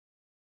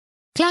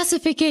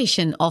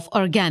Classification of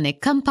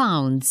organic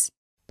compounds.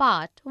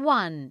 Part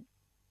 1.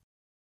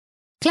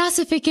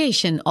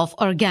 Classification of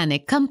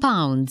organic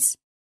compounds.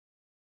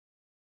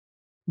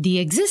 The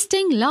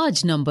existing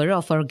large number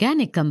of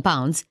organic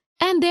compounds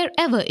and their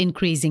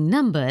ever-increasing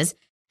numbers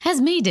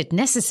has made it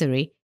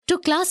necessary to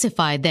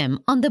classify them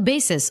on the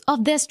basis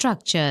of their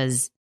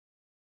structures.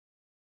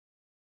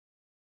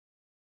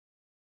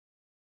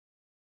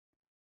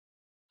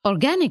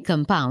 Organic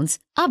compounds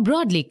are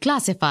broadly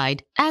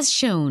classified as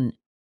shown.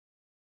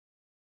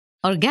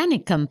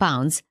 Organic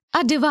compounds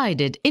are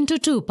divided into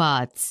two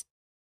parts.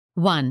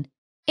 1.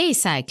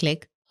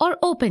 Acyclic or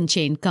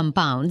open-chain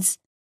compounds,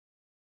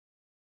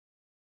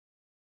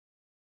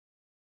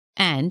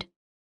 and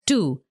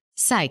 2.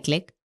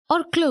 Cyclic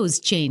or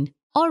closed-chain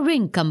or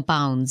ring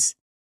compounds.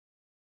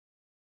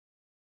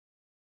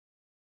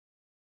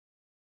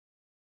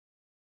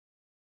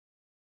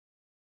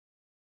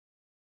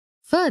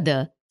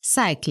 Further,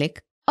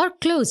 cyclic or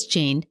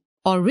closed-chain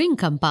or ring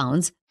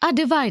compounds are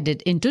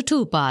divided into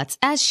two parts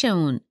as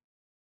shown.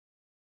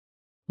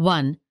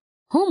 1.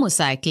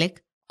 Homocyclic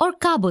or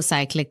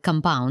carbocyclic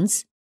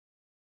compounds,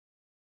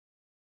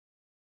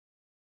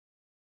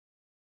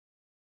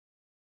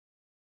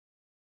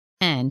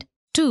 and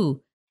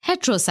 2.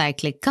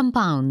 Heterocyclic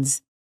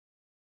compounds.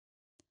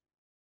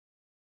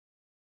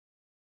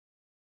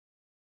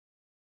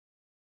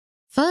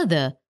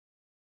 Further,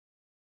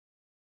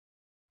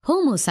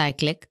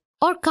 homocyclic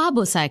or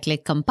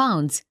carbocyclic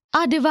compounds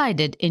are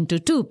divided into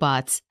two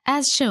parts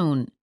as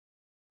shown.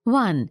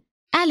 1.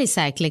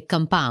 Alicyclic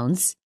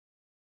compounds,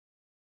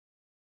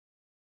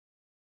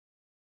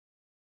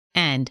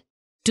 and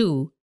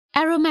 2.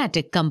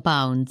 Aromatic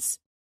compounds.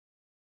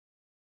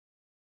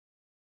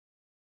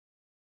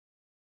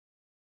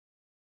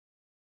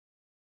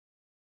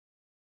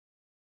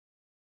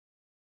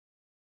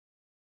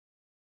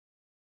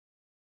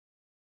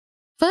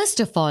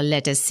 First of all,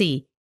 let us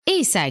see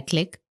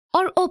acyclic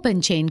or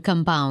open-chain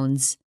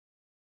compounds.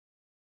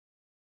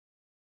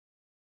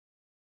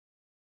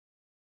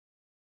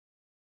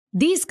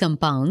 These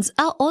compounds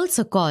are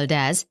also called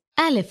as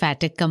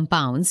aliphatic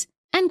compounds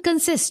and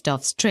consist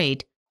of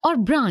straight or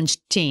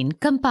branched chain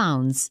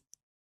compounds.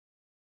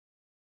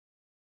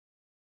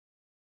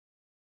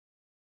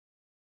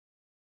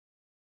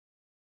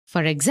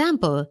 For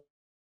example,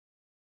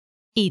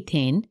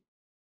 ethane,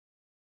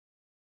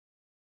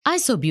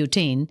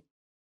 isobutane,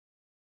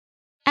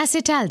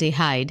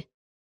 acetaldehyde,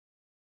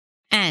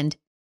 and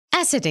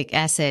acetic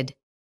acid.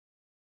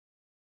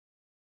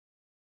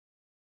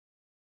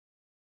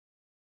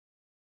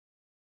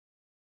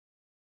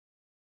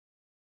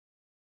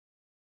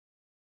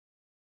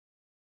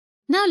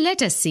 Now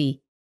let us see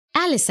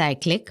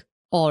alicyclic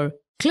or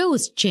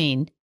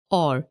closed-chain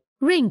or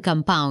ring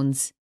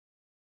compounds.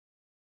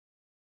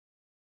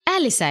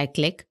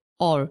 Alicyclic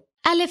or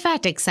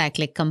aliphatic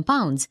cyclic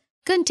compounds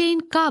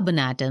contain carbon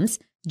atoms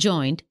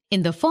joined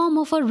in the form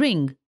of a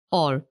ring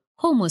or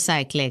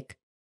homocyclic.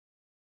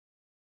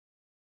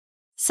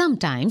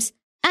 Sometimes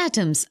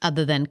atoms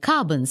other than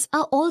carbons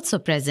are also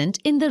present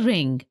in the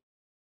ring,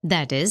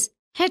 that is,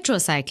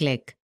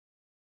 heterocyclic.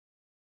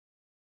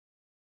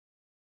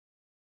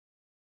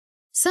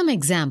 Some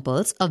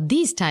examples of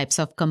these types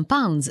of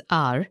compounds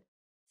are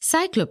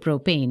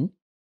cyclopropane,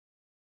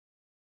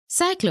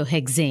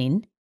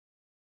 cyclohexane,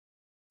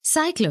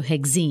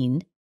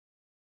 cyclohexene,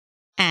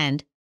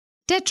 and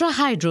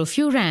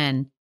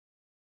tetrahydrofuran.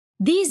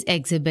 These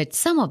exhibit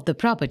some of the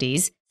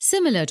properties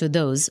similar to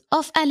those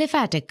of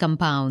aliphatic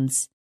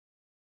compounds.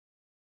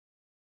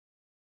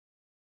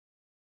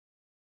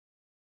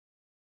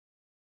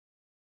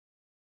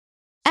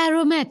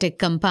 Aromatic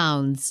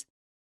compounds.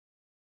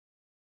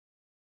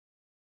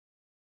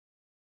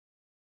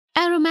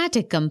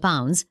 Aromatic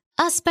compounds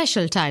are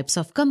special types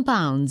of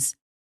compounds.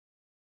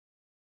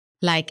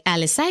 Like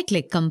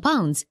alicyclic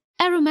compounds,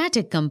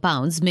 aromatic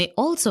compounds may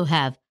also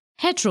have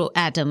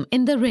heteroatom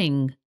in the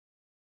ring.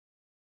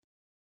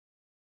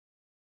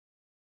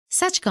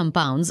 Such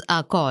compounds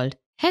are called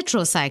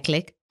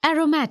heterocyclic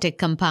aromatic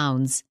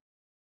compounds.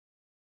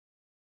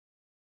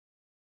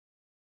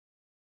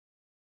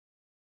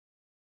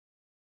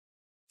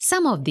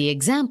 Some of the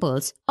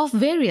examples of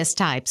various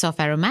types of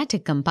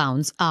aromatic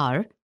compounds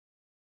are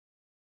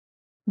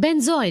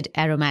benzoid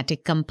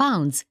aromatic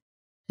compounds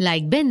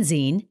like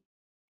benzene,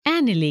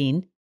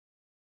 aniline,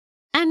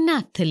 and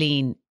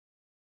naphthalene.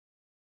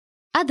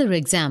 Other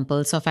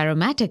examples of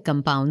aromatic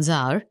compounds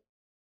are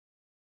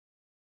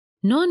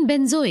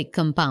non-benzoic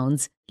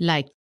compounds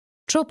like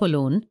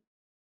tropolone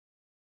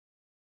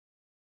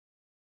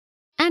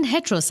and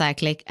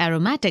heterocyclic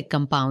aromatic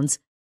compounds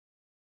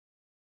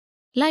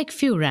like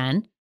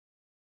furan,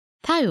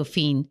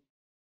 thiophene,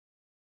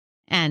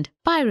 and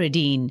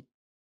pyridine.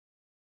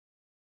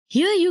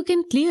 Here you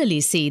can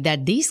clearly see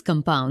that these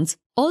compounds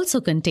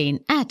also contain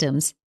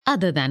atoms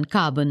other than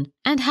carbon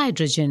and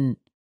hydrogen.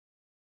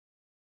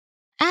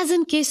 As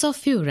in case of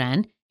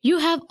furan, you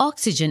have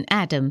oxygen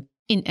atom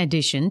in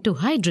addition to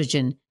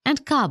hydrogen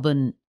and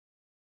carbon.